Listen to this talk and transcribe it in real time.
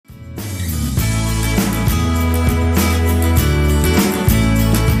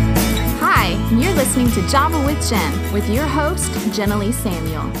listening to Java with Jen with your host, Jenna-Lee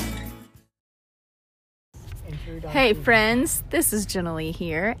Samuel. Hey friends, this is Jenna-Lee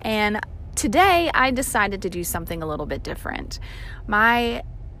here, and today I decided to do something a little bit different. My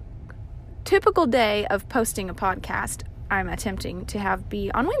typical day of posting a podcast, I'm attempting to have be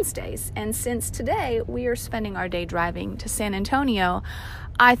on Wednesdays, and since today we are spending our day driving to San Antonio,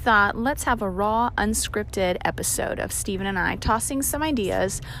 I thought let's have a raw, unscripted episode of Stephen and I tossing some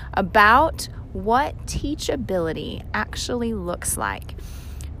ideas about what teachability actually looks like.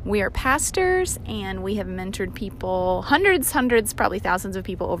 We are pastors and we have mentored people, hundreds, probably thousands of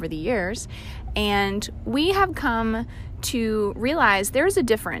people over the years, and we have come to realize there's a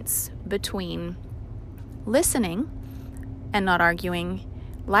difference between listening and not arguing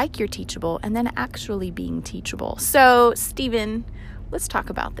like you're teachable and then actually being teachable. So, Stephen, let's talk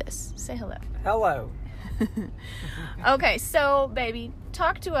about this. Say hello. Hello. Okay, so, baby,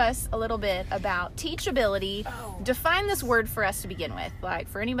 talk to us a little bit about teachability. Define this word for us to begin with. Like,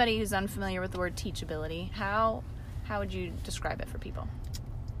 for anybody who's unfamiliar with the word teachability, how would you describe it for people?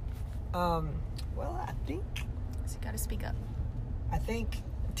 Well, I think... So you got to speak up. I think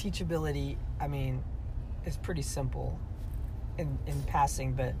teachability, is pretty simple in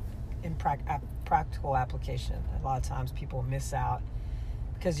passing, but in practical application, a lot of times people miss out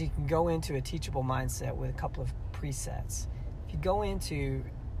because you can go into a teachable mindset with a couple of presets. If you go into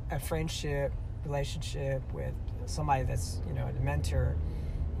a friendship relationship with somebody that's, a mentor,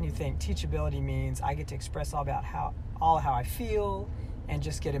 and you think teachability means I get to express all how I feel and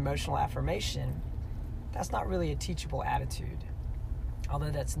just get emotional affirmation, that's not really a teachable attitude.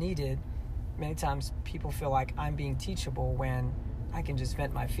 Although that's needed, many times people feel like I'm being teachable when I can just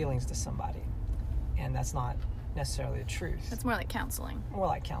vent my feelings to somebody. And that's not necessarily the truth. That's more like counseling. More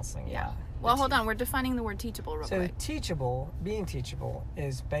like counseling, yeah. Well, hold on. We're defining the word teachable real quick. So being teachable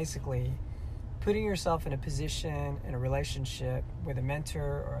is basically putting yourself in a position, in a relationship with a mentor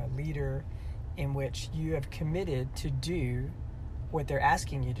or a leader in which you have committed to do what they're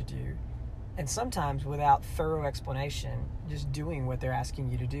asking you to do. And sometimes without thorough explanation, just doing what they're asking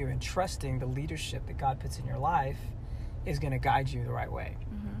you to do and trusting the leadership that God puts in your life is going to guide you the right way.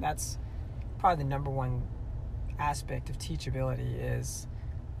 Mm-hmm. That's probably the number one aspect of teachability, is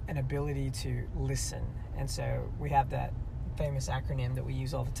an ability to listen. And so we have that famous acronym that we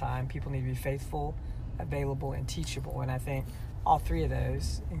use all the time. People need to be faithful, available, and teachable. And I think all three of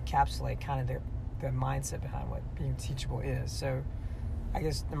those encapsulate kind of the mindset behind what being teachable is. So I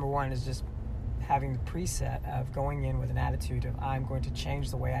guess number one is just having the preset of going in with an attitude of I'm going to change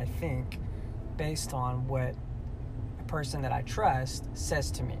the way I think based on what a person that I trust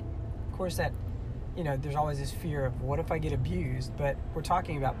says to me. Of course, that there's always this fear of what if I get abused, but we're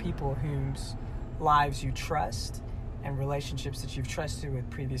talking about people whose lives you trust and relationships that you've trusted with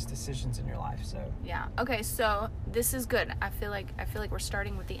previous decisions in your life. So yeah, okay, so this is good. I feel like we're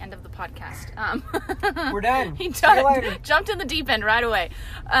starting with the end of the podcast. We're done. He jumped in the deep end right away.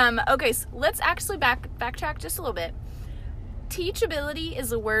 Okay, so let's actually backtrack just a little bit. Teachability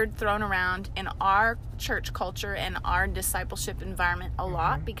is a word thrown around in our church culture and our discipleship environment a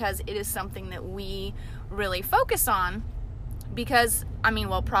lot because it is something that we really focus on. Because,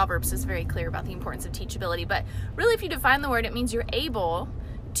 Proverbs is very clear about the importance of teachability, but really if you define the word, it means you're able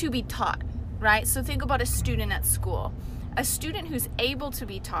to be taught, right? So think about a student at school. A student who's able to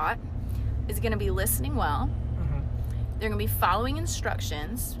be taught is going to be listening well. Mm-hmm. They're going to be following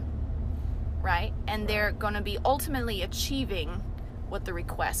instructions, right? And they're going to be ultimately achieving what the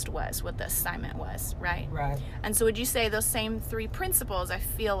request was, what the assignment was, right? Right. And so would you say those same three principles, I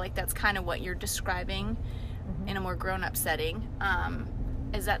feel like that's kind of what you're describing in a more grown-up setting,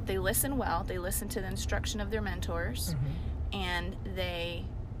 is that they listen well, they listen to the instruction of their mentors, and they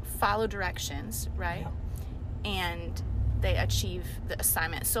follow directions, right? Yeah. And they achieve the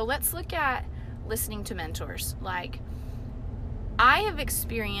assignment. So let's look at listening to mentors. Like, I have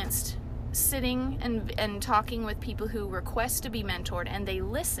experienced sitting and talking with people who request to be mentored, and they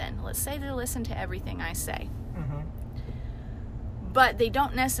listen. Let's say they listen to everything I say. But they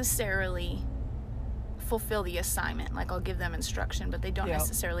don't necessarily fulfill the assignment. Like, I'll give them instruction, but they don't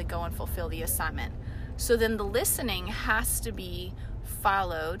necessarily go and fulfill the assignment. So then the listening has to be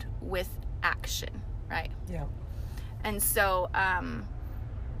followed with action, right? Yeah. And so,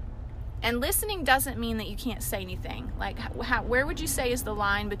 and listening doesn't mean that you can't say anything. Like, where would you say is the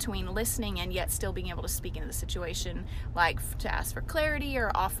line between listening and yet still being able to speak into the situation? Like, to ask for clarity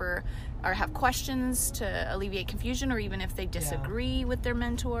or offer or have questions to alleviate confusion, or even if they disagree with their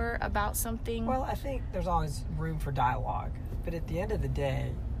mentor about something? Well, I think there's always room for dialogue. But at the end of the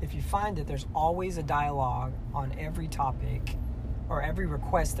day, if you find that there's always a dialogue on every topic or every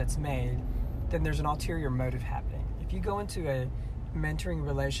request that's made, then there's an ulterior motive happening. If you go into a mentoring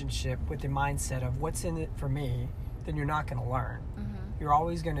relationship with the mindset of what's in it for me, then you're not going to learn. You're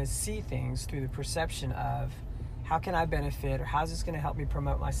always going to see things through the perception of how can I benefit, or how's this going to help me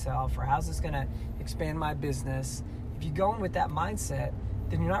promote myself, or how's this going to expand my business. If you go in with that mindset,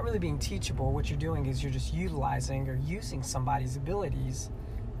 then you're not really being teachable. What you're doing is you're just utilizing or using somebody's abilities,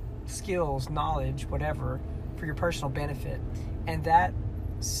 skills, knowledge, whatever, for your personal benefit. And that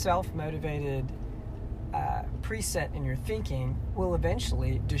self-motivated preset in your thinking will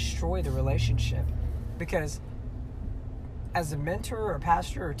eventually destroy the relationship, because as a mentor or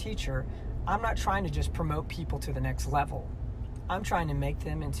pastor or teacher, I'm not trying to just promote people to the next level. I'm trying to make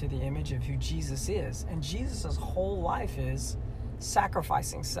them into the image of who Jesus is. And Jesus' whole life is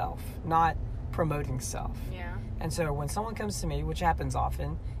sacrificing self, not promoting self. Yeah. And so when someone comes to me, which happens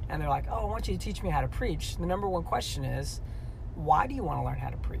often, and they're like, oh, I want you to teach me how to preach, the number one question is, why do you want to learn how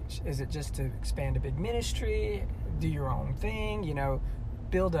to preach? Is it just to expand a big ministry, do your own thing,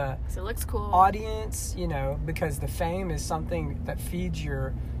 build a So it looks cool. audience, because the fame is something that feeds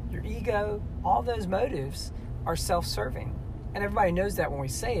your ego? All those motives are self-serving. And everybody knows that when we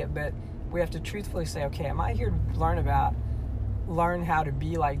say it, but we have to truthfully say, okay, am I here to learn how to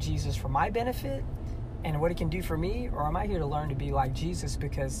be like Jesus for my benefit and what it can do for me? Or am I here to learn to be like Jesus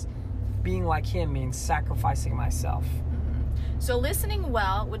because being like him means sacrificing myself? So listening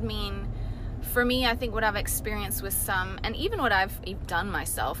well would mean, for me, I think what I've experienced with some, and even what I've done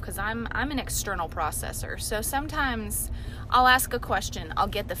myself, because I'm an external processor. So sometimes I'll ask a question, I'll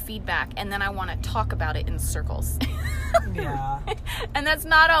get the feedback, and then I want to talk about it in circles. Yeah. And that's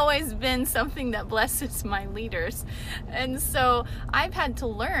not always been something that blesses my leaders. And so I've had to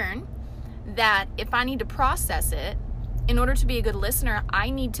learn that if I need to process it, in order to be a good listener, I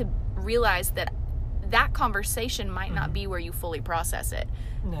need to realize that conversation might not be where you fully process it.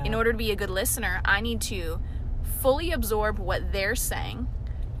 No. In order to be a good listener, I need to fully absorb what they're saying,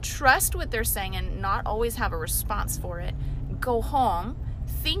 trust what they're saying, and not always have a response for it. Go home,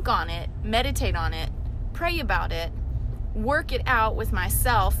 think on it, meditate on it, pray about it, work it out with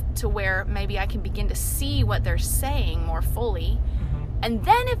myself to where maybe I can begin to see what they're saying more fully. And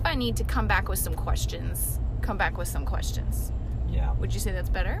then if I need to come back with some questions, come back with some questions. Yeah. Would you say that's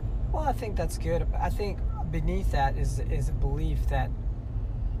better? Well, I think that's good. I think beneath that is a belief that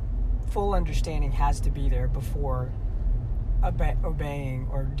full understanding has to be there before obeying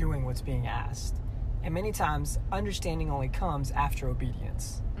or doing what's being asked. And many times, understanding only comes after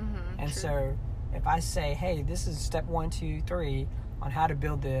obedience. And true. so if I say, hey, this is step 1, 2, 3 on how to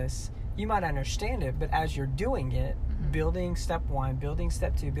build this, you might understand it, but as you're doing it, building step 1, building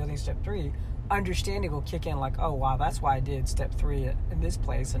step 2, building step 3, understanding will kick in like, oh, wow, that's why I did step 3 in this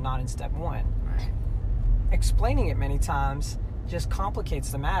place and not in step 1. Right. Explaining it many times just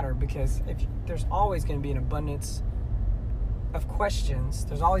complicates the matter, because there's always going to be an abundance of questions.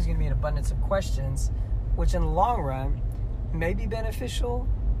 There's always going to be an abundance of questions, which in the long run may be beneficial,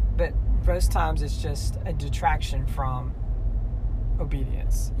 but most times it's just a detraction from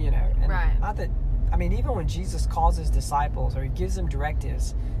obedience, And Right. not that, even when Jesus calls his disciples or he gives them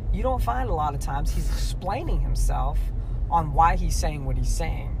directives, you don't find a lot of times he's explaining himself on why he's saying what he's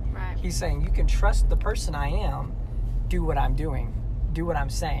saying. Right. He's saying, you can trust the person I am, do what I'm doing, do what I'm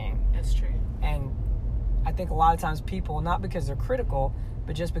saying. That's true. And I think a lot of times people, not because they're critical,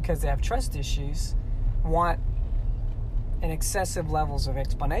 but just because they have trust issues, want an excessive levels of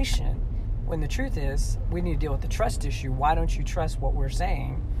explanation, when the truth is, we need to deal with the trust issue. Why don't you trust what we're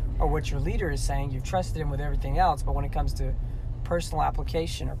saying or what your leader is saying? You've trusted him with everything else, but when it comes to personal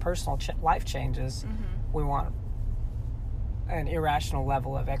application or personal life changes, we want an irrational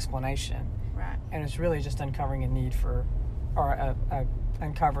level of explanation. Right. And it's really just uncovering a need for, or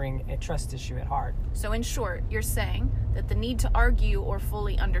uncovering a trust issue at heart. So in short, you're saying that the need to argue or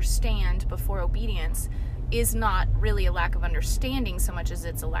fully understand before obedience is not really a lack of understanding so much as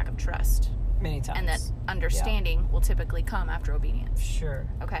it's a lack of trust. Many times. And that understanding will typically come after obedience. Sure.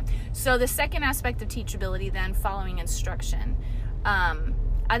 Okay. So the second aspect of teachability then, following instruction.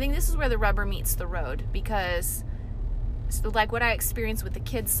 I think this is where the rubber meets the road, because like what I experience with the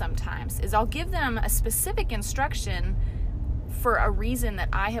kids sometimes is I'll give them a specific instruction for a reason that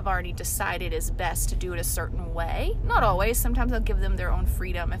I have already decided is best to do it a certain way. Not always. Sometimes I'll give them their own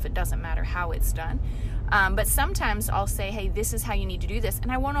freedom if it doesn't matter how it's done. But sometimes I'll say, hey, this is how you need to do this.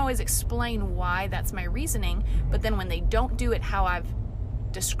 And I won't always explain why that's my reasoning. But then when they don't do it how I've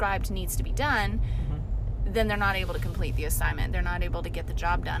described needs to be done, then they're not able to complete the assignment. They're not able to get the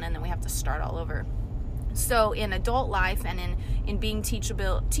job done. And then we have to start all over. So in adult life and in being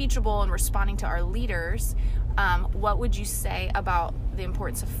teachable and responding to our leaders, what would you say about the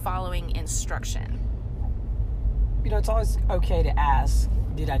importance of following instruction? It's always okay to ask,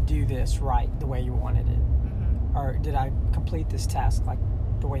 did I do this right the way you wanted it? Mm-hmm. Or did I complete this task like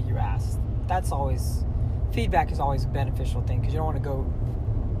the way you asked? Feedback is always a beneficial thing, because you don't want to go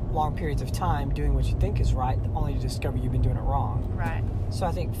long periods of time doing what you think is right only to discover you've been doing it wrong. Right. So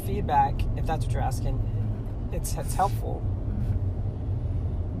I think feedback, if that's what you're asking, it's helpful.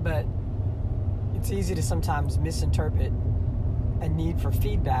 But it's easy to sometimes misinterpret a need for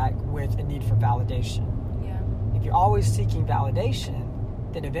feedback with a need for validation. Yeah. If you're always seeking validation,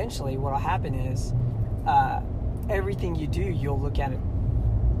 then eventually what will happen is everything you do, you'll look at it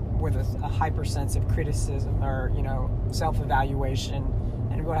with a hypersensitive criticism or, self-evaluation.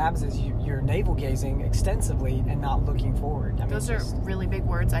 And what happens is you're navel-gazing extensively and not looking forward. Those are really big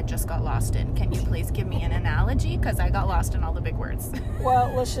words I just got lost in. Can you please give me an analogy? Because I got lost in all the big words.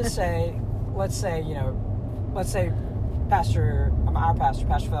 Well, let's say, our pastor, Pastor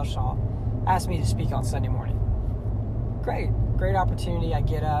Felshaw, asked me to speak on Sunday morning. Great opportunity. I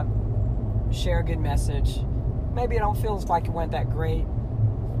get up, share a good message. Maybe it don't feel like it went that great,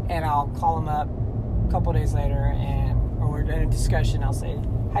 and I'll call him up a couple days later, or we're in a discussion. I'll say,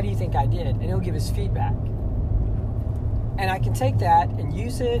 "How do you think I did?" And he'll give his feedback, and I can take that and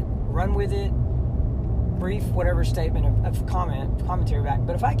use it, run with it, brief whatever statement of commentary back.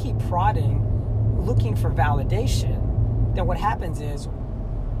 But if I keep prodding, looking for validation, then what happens is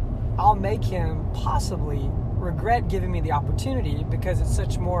I'll make him possibly regret giving me the opportunity, because it's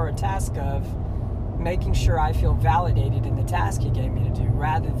such more a task of making sure I feel validated in the task he gave me to do,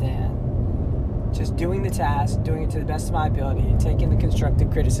 rather than just doing the task, doing it to the best of my ability, taking the constructive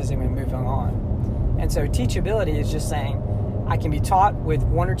criticism and moving on. And so teachability is just saying I can be taught with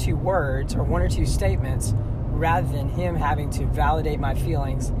one or two words or one or two statements, rather than him having to validate my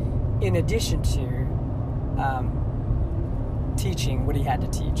feelings in addition to teaching what he had to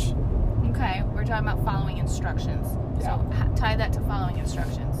teach. Okay, we're talking about following instructions. Yeah. So tie that to following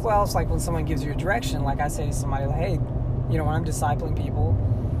instructions. Well, it's like when someone gives you a direction, like I say to somebody, hey, when I'm discipling people,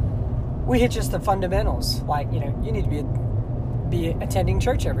 we hit just the fundamentals. Like, you need to be attending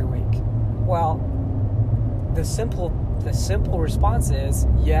church every week. Well, the simple response is,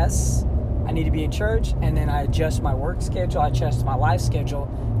 yes, I need to be in church, and then I adjust my work schedule, I adjust my life schedule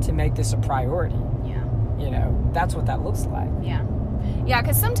to make this a priority. Yeah. That's what that looks like. Yeah. Yeah,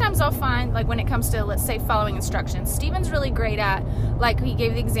 because sometimes I'll find, like when it comes to, let's say, following instructions, Stephen's really great at, like he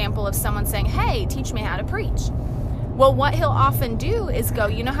gave the example of someone saying, hey, teach me how to preach. Well, what he'll often do is go,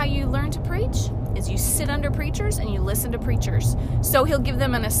 you know how you learn to preach? Is you sit under preachers and you listen to preachers. So he'll give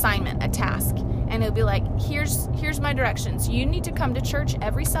them an assignment, a task, and he'll be like, here's my directions. You need to come to church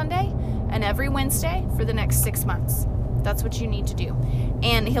every Sunday and every Wednesday for the next 6 months. That's what you need to do.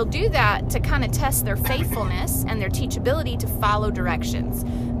 And he'll do that to kind of test their faithfulness and their teachability to follow directions.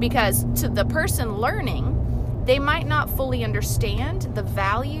 Because to the person learning, they might not fully understand the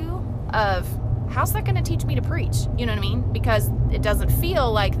value of, how's that going to teach me to preach? You know what I mean? Because it doesn't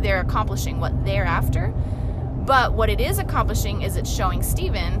feel like they're accomplishing what they're after. But what it is accomplishing is it's showing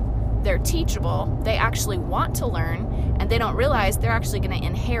Stephen they're teachable, they actually want to learn, and they don't realize they're actually going to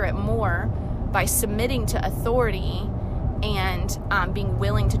inherit more by submitting to authority and being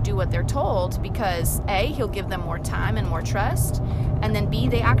willing to do what they're told, because A, he'll give them more time and more trust, and then B,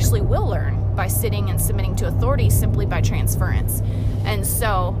 they actually will learn by sitting and submitting to authority simply by transference. And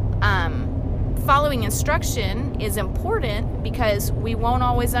so following instruction is important because we won't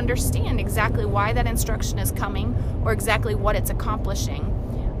always understand exactly why that instruction is coming or exactly what it's accomplishing.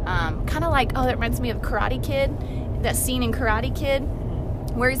 Kind of like, that reminds me of Karate Kid, that scene in Karate Kid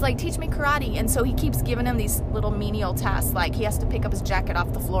where he's like, teach me karate. And so he keeps giving him these little menial tasks, like he has to pick up his jacket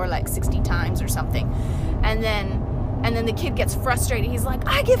off the floor like 60 times or something. And then the kid gets frustrated. He's like,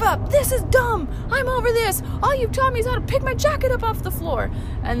 I give up. This is dumb. I'm over this. All you've taught me is how to pick my jacket up off the floor.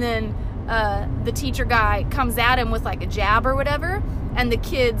 And then the teacher guy comes at him with like a jab or whatever, and the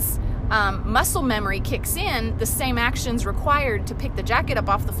kid's muscle memory kicks in. The same actions required to pick the jacket up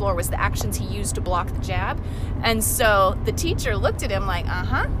off the floor was the actions he used to block the jab. And so the teacher looked at him like,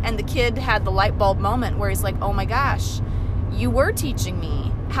 and the kid had the light bulb moment where he's like, oh my gosh, you were teaching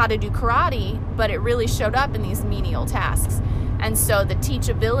me how to do karate, but it really showed up in these menial tasks. And so the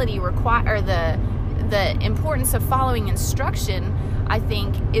teachability the importance of following instruction, I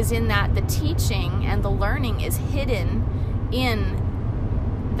think, is in that the teaching and the learning is hidden in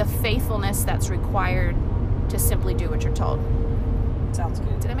the faithfulness that's required to simply do what you're told. Sounds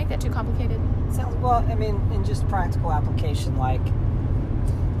good. Did I make that too complicated? Sounds, well, I mean, in just practical application, like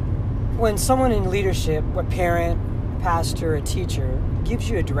when someone in leadership, a parent, pastor, a teacher, gives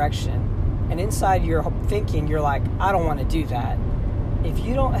you a direction, and inside your thinking, you're like, I don't want to do that. If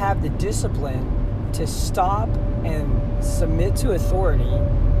you don't have the discipline to stop and submit to authority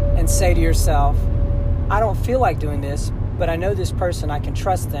and say to yourself, I don't feel like doing this, but I know this person, I can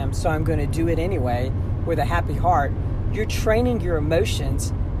trust them, so I'm going to do it anyway with a happy heart, you're training your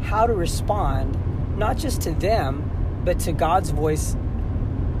emotions how to respond, not just to them, but to God's voice,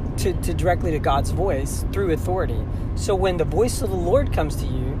 to directly to God's voice through authority. So when the voice of the Lord comes to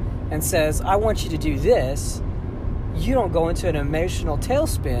you and says, I want you to do this, you don't go into an emotional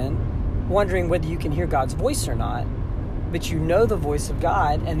tailspin wondering whether you can hear God's voice or not, but you know the voice of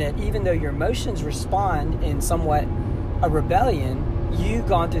God, and that even though your emotions respond in somewhat a rebellion, you've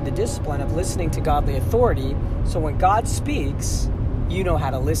gone through the discipline of listening to godly authority, so when God speaks, you know how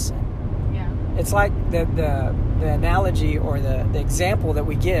to listen. Yeah. It's like the analogy or the example that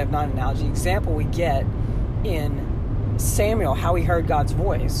we give, not an analogy, example we get in Samuel, how he heard God's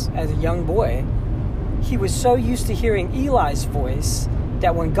voice as a young boy. He was so used to hearing Eli's voice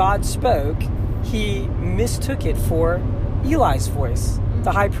that when God spoke, he mistook it for Eli's voice,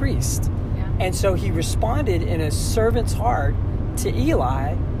 the high priest. Yeah. And so he responded in a servant's heart to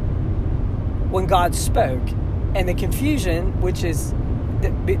Eli when God spoke. And the confusion, which is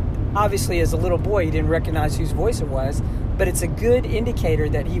obviously as a little boy, he didn't recognize whose voice it was, but it's a good indicator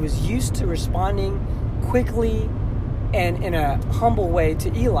that he was used to responding quickly and in a humble way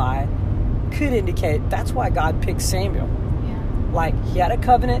to Eli, could indicate that's why God picked Samuel. Yeah. Like, he had a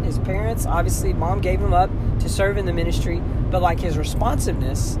covenant, his parents, obviously mom gave him up to serve in the ministry, but like his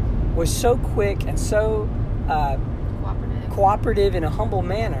responsiveness was so quick and so cooperative in a humble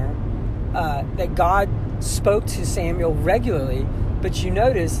manner that God spoke to Samuel regularly. But you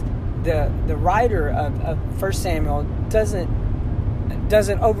notice the writer of 1 Samuel doesn't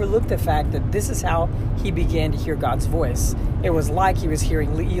overlook the fact that this is how he began to hear God's voice. It was like he was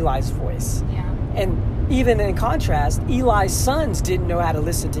hearing Eli's voice. Yeah. And even in contrast, Eli's sons didn't know how to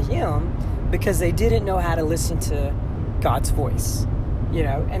listen to him because they didn't know how to listen to God's voice. You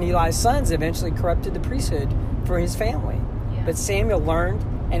know, and Eli's sons eventually corrupted the priesthood for his family. Yeah. But Samuel learned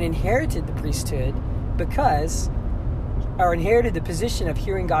and inherited the priesthood inherited the position of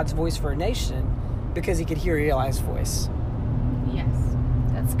hearing God's voice for a nation because he could hear Eli's voice. Yes,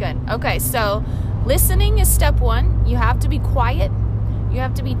 that's good. Okay, so listening is step one. You have to be quiet. You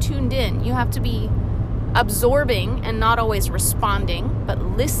have to be tuned in. You have to be absorbing and not always responding, but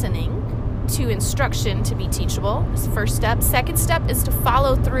listening to instruction to be teachable. That's the first step. Second step is to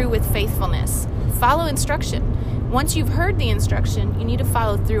follow through with faithfulness. Follow instruction. Once you've heard the instruction, you need to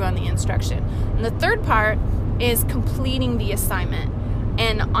follow through on the instruction. And the third part is completing the assignment.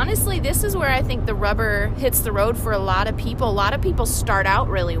 And honestly, this is where I think the rubber hits the road for a lot of people. A lot of people start out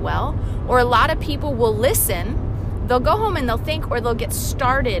really well, or a lot of people will listen. They'll go home and they'll think, or they'll get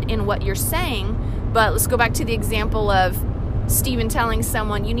started in what you're saying. But let's go back to the example of Stephen telling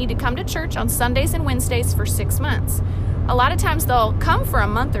someone, you need to come to church on Sundays and Wednesdays for 6 months. A lot of times they'll come for a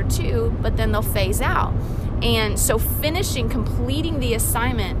month or two, but then they'll phase out. And so completing the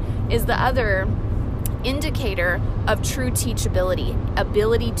assignment is the other indicator of true teachability,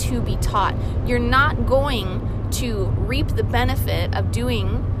 ability to be taught. You're not going to reap the benefit of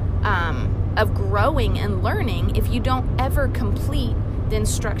of growing and learning if you don't ever complete the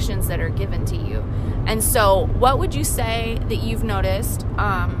instructions that are given to you. And so what would you say that you've noticed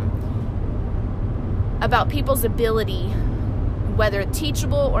about people's ability, whether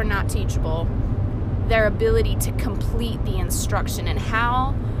teachable or not teachable, their ability to complete the instruction, and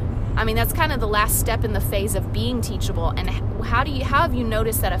how, I mean, that's kind of the last step in the phase of being teachable, and how have you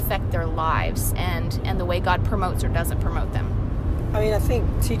noticed that affect their lives and the way God promotes or doesn't promote them? I mean, I think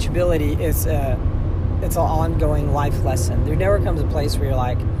teachability is it's an ongoing life lesson. There never comes a place where you're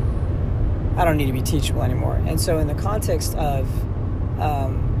like, I don't need to be teachable anymore. And so in the context of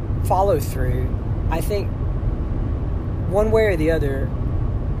follow through, I think one way or the other,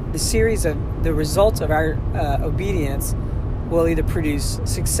 the results of our obedience will either produce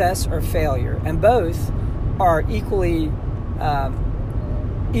success or failure, and both are equal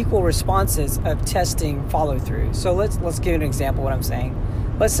responses of testing follow through. So let's give an example of what I'm saying.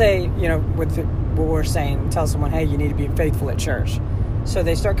 Let's say, with what we're saying, tell someone, hey, you need to be faithful at church. So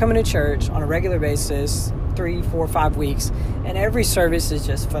they start coming to church on a regular basis, 3, 4, 5 weeks, and every service is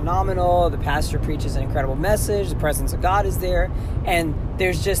just phenomenal. The pastor preaches an incredible message. The presence of God is there, and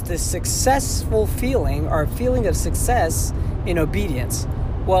there's just this successful feeling, or a feeling of success in obedience.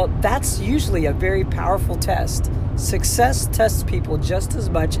 Well, that's usually a very powerful test. Success tests people just as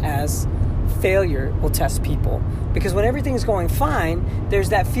much as failure will test people. Because when everything's going fine, there's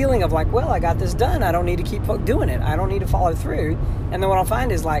that feeling of like, well, I got this done. I don't need to keep doing it. I don't need to follow through. And then what I'll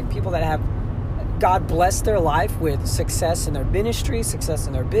find is like people that have God bless their life with success in their ministry, success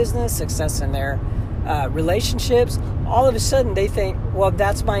in their business, success in their relationships. All of a sudden they think, well,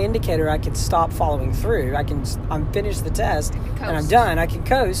 that's my indicator. I can stop following through. I'm finished the test and I'm done. I can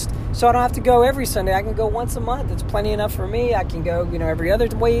coast. So I don't have to go every Sunday. I can go once a month. It's plenty enough for me. I can go, every other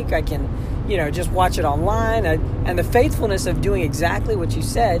week. I can, just watch it online. And the faithfulness of doing exactly what you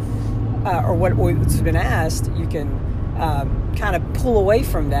said, or what's been asked, you can kind of pull away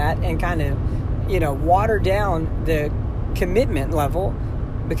from that and kind of, water down the commitment level,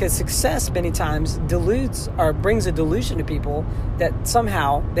 because success many times dilutes or brings a delusion to people that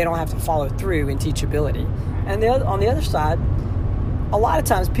somehow they don't have to follow through in teachability. And on the other side, a lot of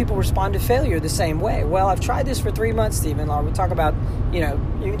times people respond to failure the same way. Well, I've tried this for 3 months, Stephen. We talk about,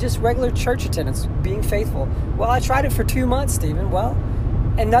 just regular church attendance, being faithful. Well, I tried it for 2 months, Stephen. Well,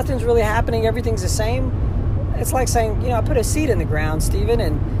 and nothing's really happening. Everything's the same. It's like saying, I put a seed in the ground, Stephen,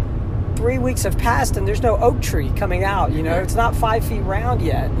 and 3 weeks have passed and there's no oak tree coming out. It's not 5 feet round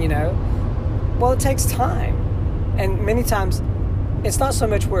yet. Well, it takes time. And many times it's not so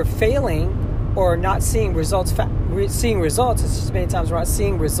much we're failing or not seeing results, it's just many times we're not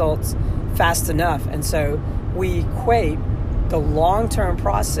seeing results fast enough. And so we equate the long-term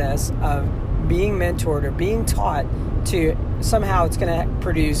process of being mentored or being taught to somehow it's going to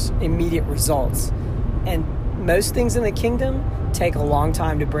produce immediate results. And most things in the kingdom take a long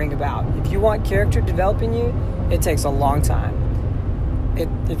time to bring about. If you want character developing you, it takes a long time.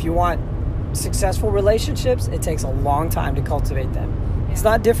 If you want successful relationships, it takes a long time to cultivate them. It's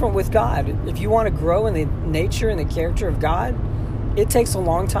not different with God. If you want to grow in the nature and the character of God, it takes a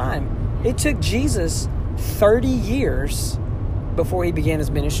long time. It took Jesus 30 years before he began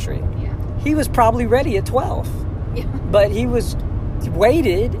his ministry. Yeah. He was probably ready at 12. Yeah. But he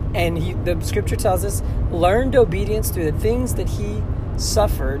waited, and the scripture tells us, learned obedience through the things that he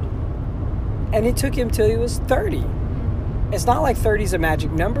suffered. And it took him till he was 30. It's not like 30 is a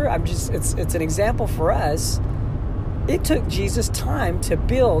magic number. It's an example for us. It took Jesus time to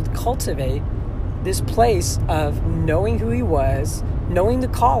cultivate this place of knowing who he was, knowing the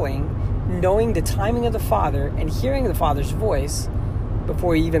calling, knowing the timing of the Father, and hearing the Father's voice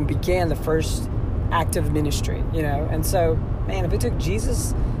before he even began the first act of ministry, And so, man, if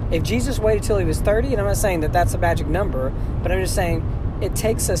Jesus waited till he was 30, and I'm not saying that that's a magic number, but I'm just saying it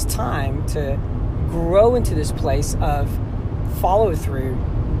takes us time to grow into this place of follow through,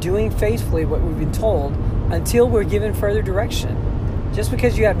 doing faithfully what we've been told until we're given further direction. Just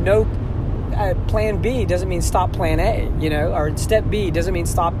because you have no plan B doesn't mean stop plan A, or step B doesn't mean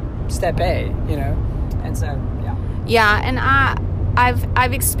stop step A, And so, yeah. Yeah, and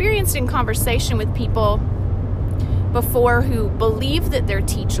I've experienced in conversation with people before who believe that they're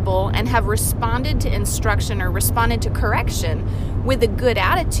teachable and have responded to instruction or responded to correction with a good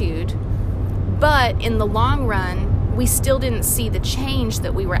attitude, but in the long run, we still didn't see the change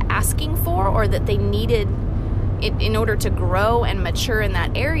that we were asking for or that they needed in order to grow and mature in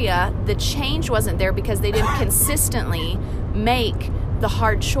that area. The change wasn't there because they didn't consistently make the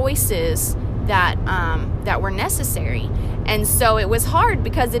hard choices that were necessary. And so it was hard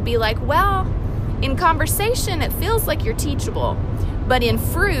because it'd be like, well, in conversation, it feels like you're teachable, but in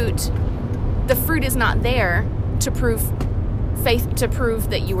fruit, the fruit is not there to prove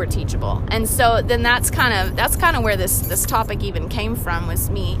that you were teachable. And so then that's kind of where this topic even came from, was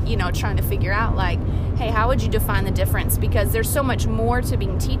me, trying to figure out like, hey, how would you define the difference? Because there's so much more to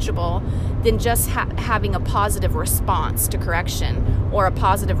being teachable than just having a positive response to correction or a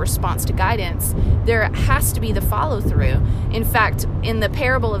positive response to guidance. There has to be the follow through. In fact, in the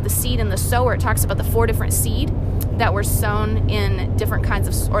parable of the seed and the sower, it talks about the 4 different seed that were sown in different kinds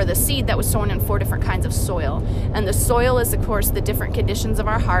of, or the seed that was sown in 4 different kinds of soil. And the soil is, of course, the different conditions of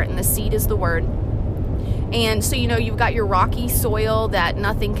our heart, and the seed is the word. And so, you've got your rocky soil that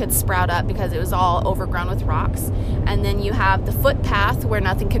nothing could sprout up because it was all overgrown with rocks. And then you have the footpath where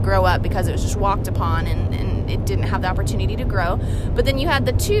nothing could grow up because it was just walked upon and it didn't have the opportunity to grow. But then you had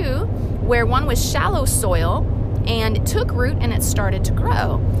the 2 where one was shallow soil and it took root and it started to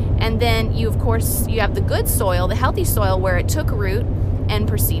grow. And then you have the good soil, the healthy soil, where it took root and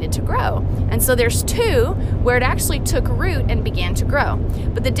proceeded to grow. And so there's 2 where it actually took root and began to grow.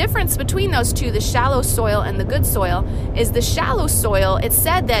 But the difference between those 2, the shallow soil and the good soil, is the shallow soil, it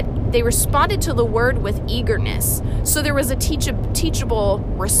said that they responded to the word with eagerness. So there was a teachable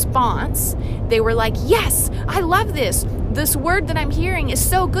response. They were like, yes, I love this. This word that I'm hearing is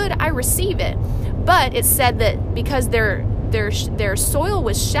so good, I receive it. But it said that because their their soil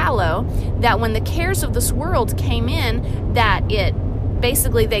was shallow, that when the cares of this world came in, that it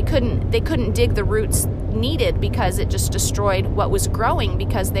basically they couldn't dig the roots needed, because it just destroyed what was growing,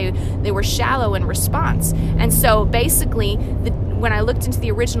 because they were shallow in response. And so basically, when I looked into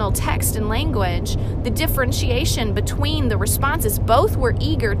the original text and language, the differentiation between the responses, both were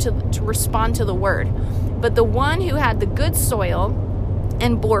eager to respond to the word. But the one who had the good soil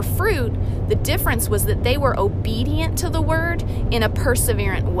and bore fruit, the difference was that they were obedient to the word in a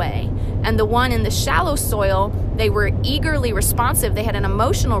perseverant way. And the one in the shallow soil, they were eagerly responsive. They had an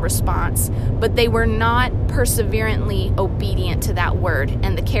emotional response, but they were not perseverantly obedient to that word.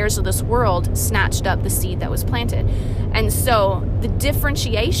 And the cares of this world snatched up the seed that was planted. And so the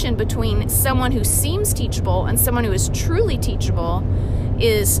differentiation between someone who seems teachable and someone who is truly teachable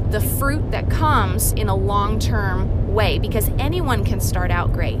is the fruit that comes in a long-term way, because anyone can start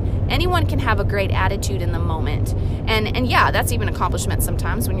out great. Anyone can have a great attitude in the moment. And yeah, that's even an accomplishment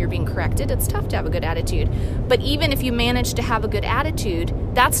sometimes when you're being corrected. It's tough to have a good attitude. But even if you manage to have a good attitude,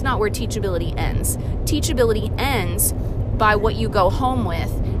 that's not where teachability ends. Teachability ends by what you go home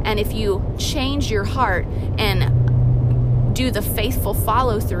with. And if you change your heart and do the faithful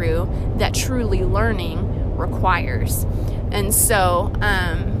follow through that truly learning requires. And so,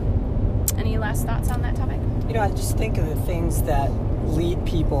 any last thoughts on that topic? I just think of the things that lead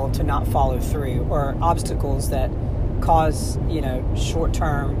people to not follow through, or obstacles that cause,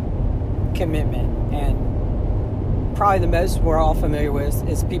 short-term commitment. And probably the most we're all familiar with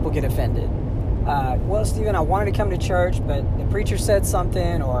is people get offended. Well, Stephen, I wanted to come to church, but the preacher said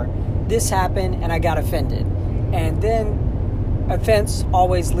something, or this happened, and I got offended. And then offense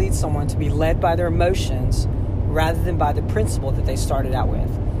always leads someone to be led by their emotions rather than by the principle that they started out with.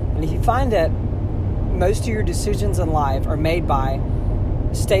 And if you find that most of your decisions in life are made by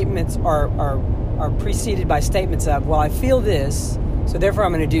statements, are preceded by statements of, well, I feel this, so therefore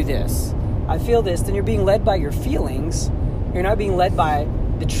I'm going to do this. I feel this, then you're being led by your feelings. You're not being led by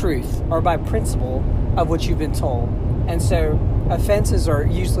the truth or by principle of what you've been told. And so offenses are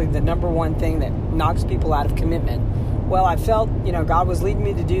usually the number one thing that knocks people out of commitment. Well, I felt, God was leading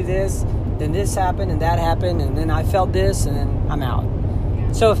me to do this, then this happened and that happened, and then I felt this, and then I'm out.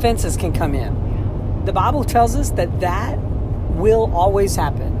 So offenses can come in. The Bible tells us that will always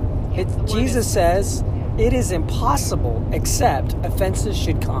happen. Jesus says it is impossible except offenses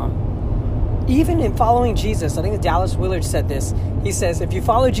should come. Even in following Jesus, I think Dallas Willard said this. He says, if you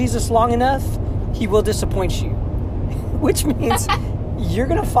follow Jesus long enough, he will disappoint you. Which means you're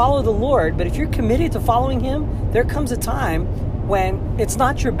going to follow the Lord, but if you're committed to following him, there comes a time when it's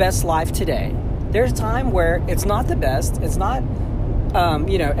not your best life today. There's a time where it's not the best. It's not,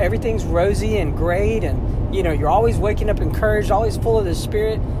 everything's rosy and great, and, you're always waking up encouraged, always full of the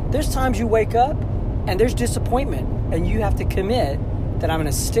Spirit. There's times you wake up and there's disappointment, and you have to commit that I'm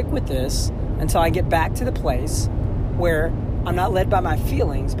going to stick with this until I get back to the place where I'm not led by my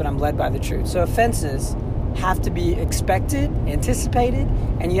feelings, but I'm led by the truth. So offenses have to be expected, anticipated,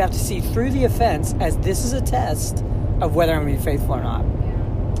 and you have to see through the offense as this is a test of whether I'm going to be faithful or not.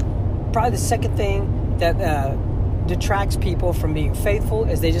 Probably the second thing that detracts people from being faithful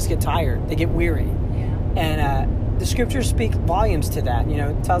is they just get tired. They get weary. And the scriptures speak volumes to that.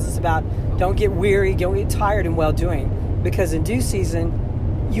 It tells us about don't get weary, don't get tired in well-doing, because in due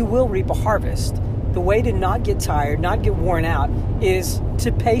season, you will reap a harvest. The way to not get tired, not get worn out, is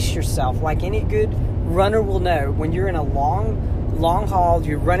to pace yourself. Like any good runner will know, when you're in a long haul,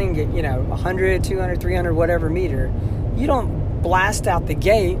 you're running at, 100, 200, 300, whatever meter, you don't blast out the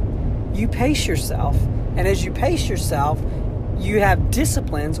gate, you pace yourself. And as you pace yourself, you have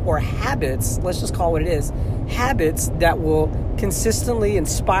disciplines or habits, let's just call it what it is, habits that will consistently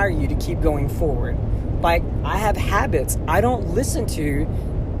inspire you to keep going forward. Like, I have habits. I don't listen to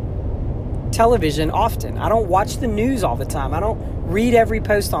television often. I don't watch the news all the time. I don't read every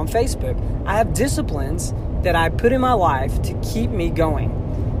post on Facebook. I have disciplines that I put in my life to keep me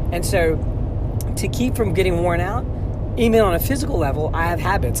going. And so to keep from getting worn out, even on a physical level, I have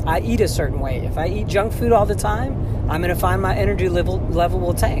habits. I eat a certain way. If I eat junk food all the time, I'm going to find my energy level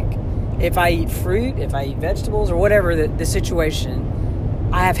will tank. If I eat fruit, if I eat vegetables, or whatever the situation,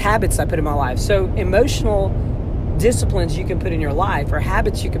 I have habits I put in my life. So emotional disciplines you can put in your life, or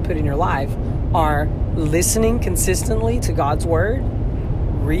habits you can put in your life, are listening consistently to God's Word,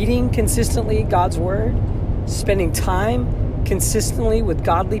 reading consistently God's Word, spending time consistently with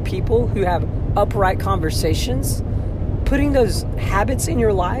godly people who have upright conversations, putting those habits in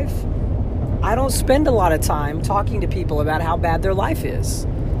your life. I don't spend a lot of time talking to people about how bad their life is.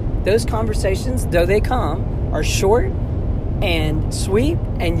 Those conversations, though they come, are short, and sweet,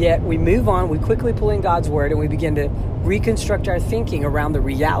 and yet we move on, we quickly pull in God's word, and we begin to reconstruct our thinking around the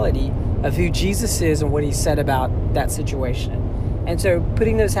reality of who Jesus is and what he said about that situation. And so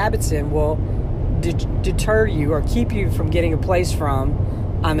putting those habits in will deter you or keep you from getting a place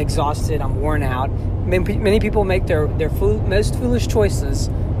from, I'm exhausted, I'm worn out. Many people make their most foolish choices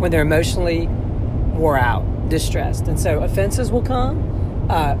when they're emotionally wore out, distressed. And so offenses will come,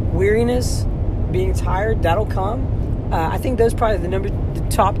 weariness, being tired, that'll come. I think those are probably the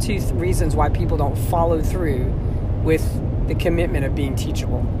top two reasons why people don't follow through with the commitment of being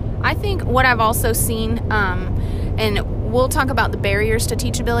teachable. I think what I've also seen, and we'll talk about the barriers to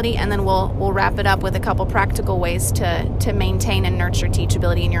teachability, and then we'll wrap it up with a couple practical ways to maintain and nurture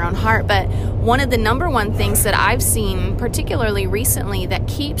teachability in your own heart. But one of the number one things that I've seen, particularly recently, that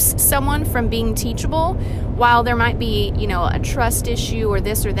keeps someone from being teachable, while there might be, a trust issue or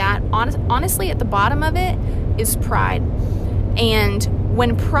this or that, honestly, at the bottom of it is pride. And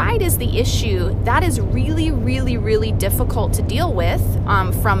when pride is the issue, that is really, really, really difficult to deal with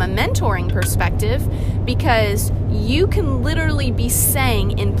from a mentoring perspective, because you can literally be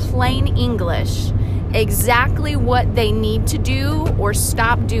saying in plain English exactly what they need to do or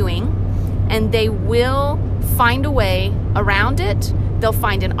stop doing, and they will find a way around it. They'll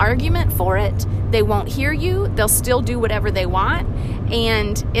find an argument for it. They won't hear you. They'll still do whatever they want.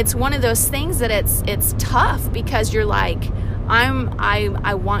 And it's one of those things that it's tough, because you're like,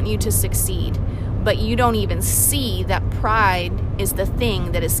 I want you to succeed, but you don't even see that pride is the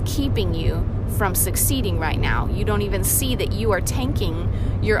thing that is keeping you from succeeding right now. You don't even see that you are tanking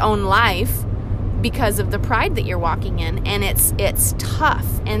your own life because of the pride that you're walking in, and it's tough.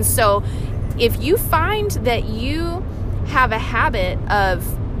 And so if you find that you have a habit of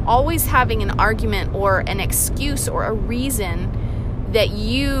always having an argument or an excuse or a reason that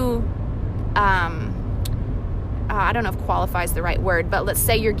you I don't know if qualify is the right word, but let's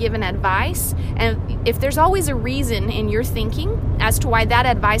say you're given advice, and if there's always a reason in your thinking as to why that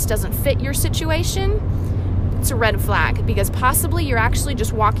advice doesn't fit your situation, it's a red flag, because possibly you're actually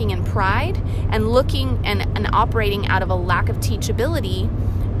just walking in pride and looking and operating out of a lack of teachability,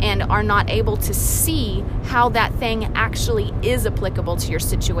 and are not able to see how that thing actually is applicable to your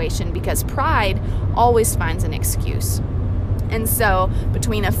situation, because pride always finds an excuse. And so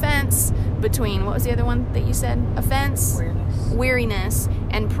between what was the other one that you said? Offense, weariness,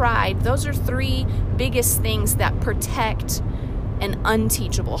 and pride. Those are three biggest things that protect an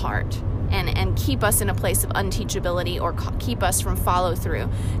unteachable heart and keep us in a place of unteachability, or keep us from follow through.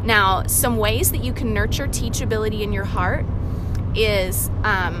 Now, some ways that you can nurture teachability in your heart is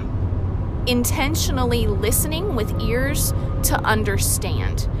intentionally listening with ears to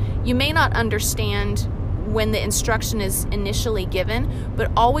understand. You may not understand when the instruction is initially given, but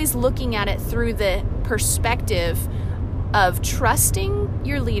always looking at it through the perspective of trusting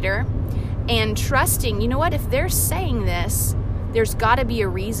your leader and trusting, you know what, if they're saying this, there's got to be a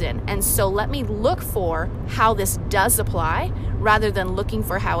reason. And so let me look for how this does apply rather than looking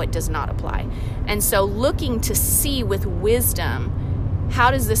for how it does not apply. And so looking to see with wisdom,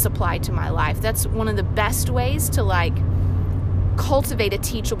 how does this apply to my life? That's one of the best ways to cultivate a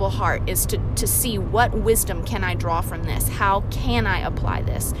teachable heart, is to see what wisdom can I draw from this? How can I apply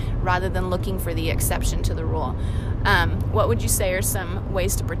this, rather than looking for the exception to the rule? What would you say are some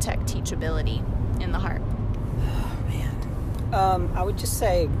ways to protect teachability in the heart? Oh, man. I would just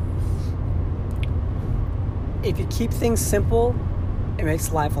say, if you keep things simple, it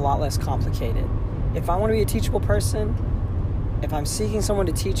makes life a lot less complicated. If I want to be a teachable person, if I'm seeking someone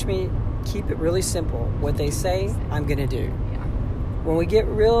to teach me, keep it really simple. What they say, I'm going to do. When we get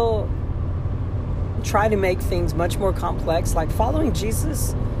try to make things much more complex, like following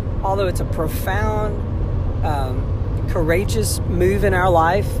Jesus, although it's a profound, courageous move in our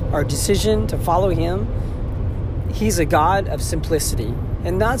life, our decision to follow him, he's a God of simplicity.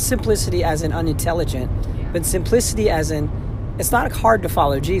 And not simplicity as in unintelligent, but simplicity as in, it's not hard to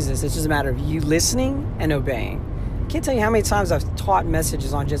follow Jesus. It's just a matter of you listening and obeying. I can't tell you how many times I've taught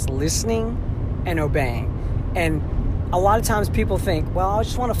messages on just listening and obeying. And a lot of times people think, well, I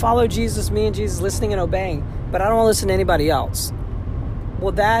just want to follow Jesus, me and Jesus, listening and obeying, but I don't want to listen to anybody else.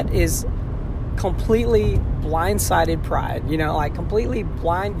 Well, that is completely blindsided pride, completely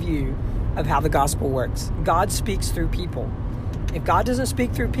blind view of how the gospel works. God speaks through people. If God doesn't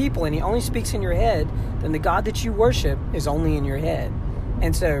speak through people and he only speaks in your head, then the God that you worship is only in your head.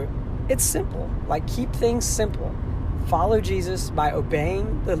 And so it's simple. Keep things simple. Follow Jesus by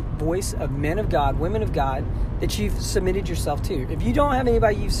obeying the voice of men of God, women of God that you've submitted yourself to. If you don't have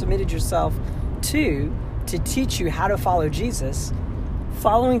anybody you've submitted yourself to teach you how to follow Jesus,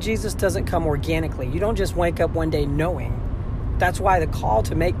 following Jesus doesn't come organically. You don't just wake up one day knowing. That's why the call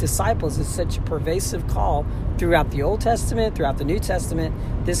to make disciples is such a pervasive call throughout the Old Testament, throughout the New Testament.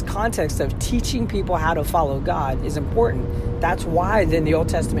 This context of teaching people how to follow God is important. That's why in the Old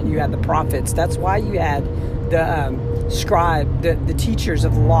Testament you had the prophets. That's why you had the scribe, the teachers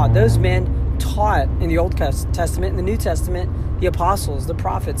of the law. Those men taught in the Old Testament. In the New Testament, the apostles, the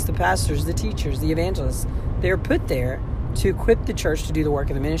prophets, the pastors, the teachers, the evangelists. They're put there to equip the church to do the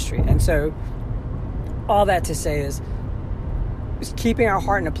work of the ministry. And so all that to say is keeping our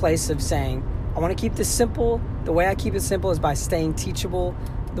heart in a place of saying, I want to keep this simple. The way I keep it simple is by staying teachable.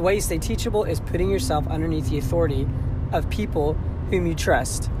 The way you stay teachable is putting yourself underneath the authority of people whom you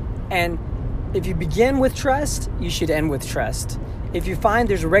trust. And if you begin with trust, you should end with trust. If you find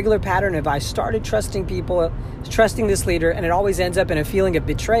there's a regular pattern of I started trusting people, trusting this leader, and it always ends up in a feeling of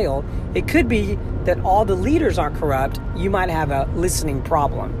betrayal, it could be that all the leaders aren't corrupt. You might have a listening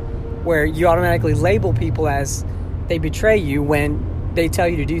problem where you automatically label people as they betray you when they tell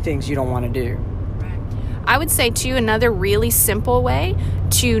you to do things you don't want to do. I would say, too, another really simple way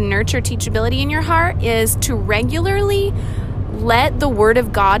to nurture teachability in your heart is to regularly let the Word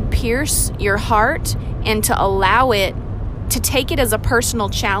of God pierce your heart and to allow it to take it as a personal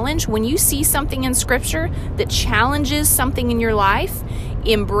challenge. When you see something in Scripture that challenges something in your life,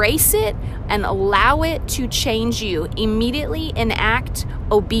 embrace it and allow it to change you. Immediately enact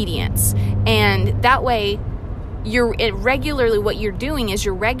obedience. And that way, what you're doing is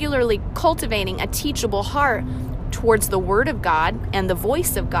you're regularly cultivating a teachable heart towards the Word of God and the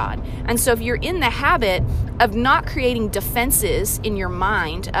voice of God. And so if you're in the habit of not creating defenses in your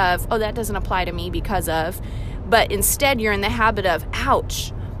mind of, oh, that doesn't apply to me because of, but instead you're in the habit of,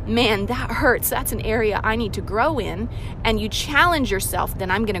 ouch, man, that hurts. That's an area I need to grow in. And you challenge yourself, then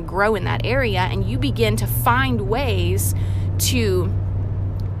I'm going to grow in that area. And you begin to find ways to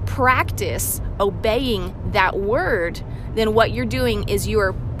practice obeying that word. Then what you're doing is you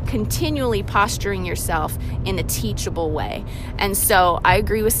are continually posturing yourself in a teachable way. And so I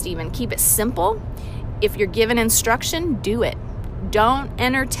agree with Stephen. Keep it simple. If you're given instruction, do it. Don't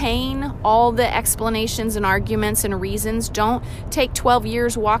entertain all the explanations and arguments and reasons. Don't take 12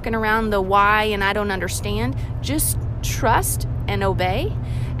 years walking around the why and I don't understand. Just trust and obey.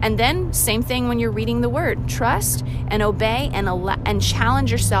 And then same thing when you're reading the Word. Trust and obey and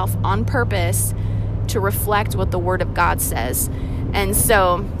challenge yourself on purpose to reflect what the Word of God says. And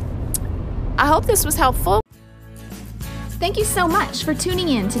so I hope this was helpful. Thank you so much for tuning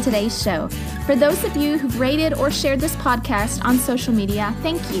in to today's show. For those of you who've rated or shared this podcast on social media,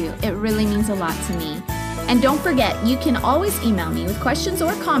 thank you. It really means a lot to me. And don't forget, you can always email me with questions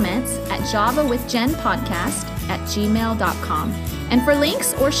or comments at javawithjenpodcast@gmail.com. And for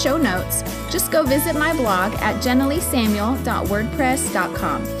links or show notes, just go visit my blog at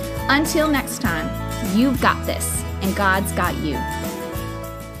jennaleesamuel.wordpress.com. Until next time, you've got this, and God's got you.